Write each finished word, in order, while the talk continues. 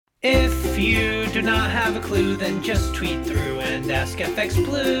If you do not have a clue, then just tweet through and ask FX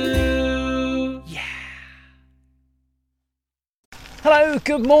Blue. Yeah. Hello,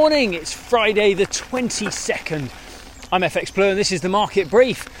 good morning. It's Friday the 22nd. I'm FX Blue and this is the Market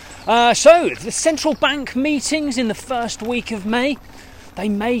Brief. So, the central bank meetings in the first week of May, they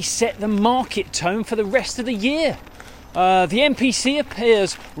may set the market tone for the rest of the year. The MPC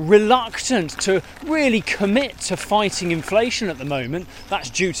appears reluctant to really commit to fighting inflation at the moment. That's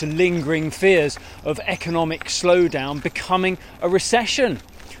due to lingering fears of economic slowdown becoming a recession.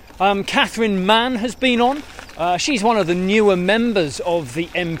 Catherine Mann has been on. She's one of the newer members of the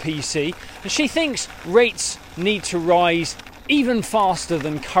MPC, and she thinks rates need to rise even faster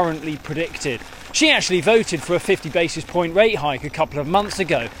than currently predicted. She actually voted for a 50 basis point rate hike a couple of months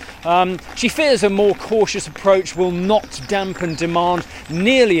ago. She fears a more cautious approach will not dampen demand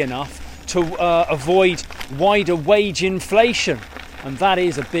nearly enough to avoid wider wage inflation, and that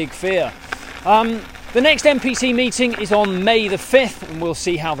is a big fear. The next MPC meeting is on May the 5th, and we'll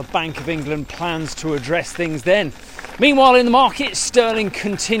see how the Bank of England plans to address things then. Meanwhile, in the market, sterling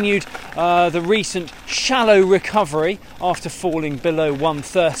continued the recent shallow recovery after falling below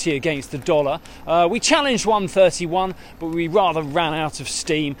 130 against the dollar. We challenged 131, but we rather ran out of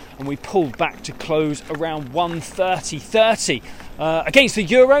steam and we pulled back to close around 130.30. Against the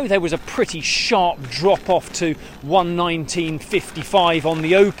euro, there was a pretty sharp drop off to 119.55 on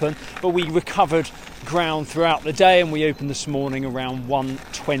the open, but we recovered ground throughout the day and we opened this morning around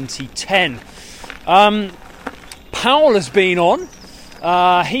 120.10. Powell has been on.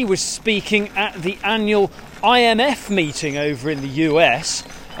 He was speaking at the annual IMF meeting over in the US,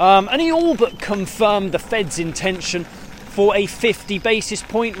 and he all but confirmed the Fed's intention for a 50 basis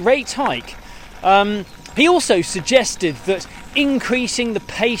point rate hike. He also suggested that increasing the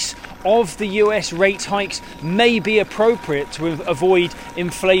pace of the US rate hikes may be appropriate to avoid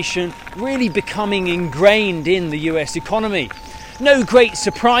inflation really becoming ingrained in the US economy. No great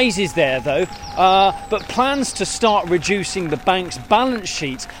surprises there though, but plans to start reducing the bank's balance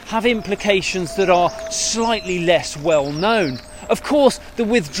sheet have implications that are slightly less well known. Of course, the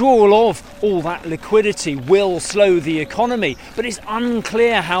withdrawal of all that liquidity will slow the economy, but it's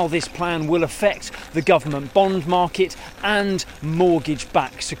unclear how this plan will affect the government bond market and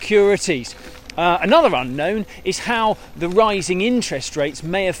mortgage-backed securities. Another unknown is how the rising interest rates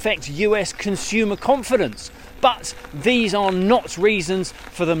may affect US consumer confidence. But these are not reasons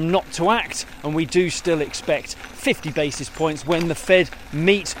for them not to act, and we do still expect 50 basis points when the Fed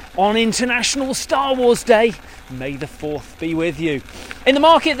meet on International Star Wars Day. May the 4th be with you. In the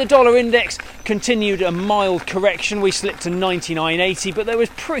market, the dollar index continued a mild correction. We slipped to 99.80, but there was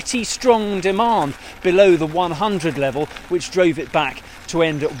pretty strong demand below the 100 level, which drove it back to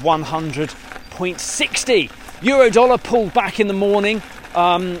end at 100.60. Euro dollar pulled back in the morning.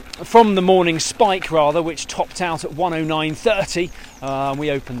 From the morning spike rather, which topped out at 109.30.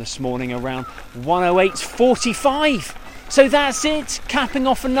 We opened this morning around 108.45. So that's it, capping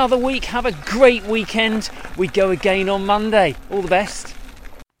off another week. Have a great weekend. We go again on Monday. All the best.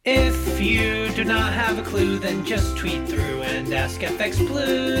 If you do not have a clue, then just tweet through and ask FX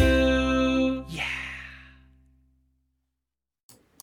Blue.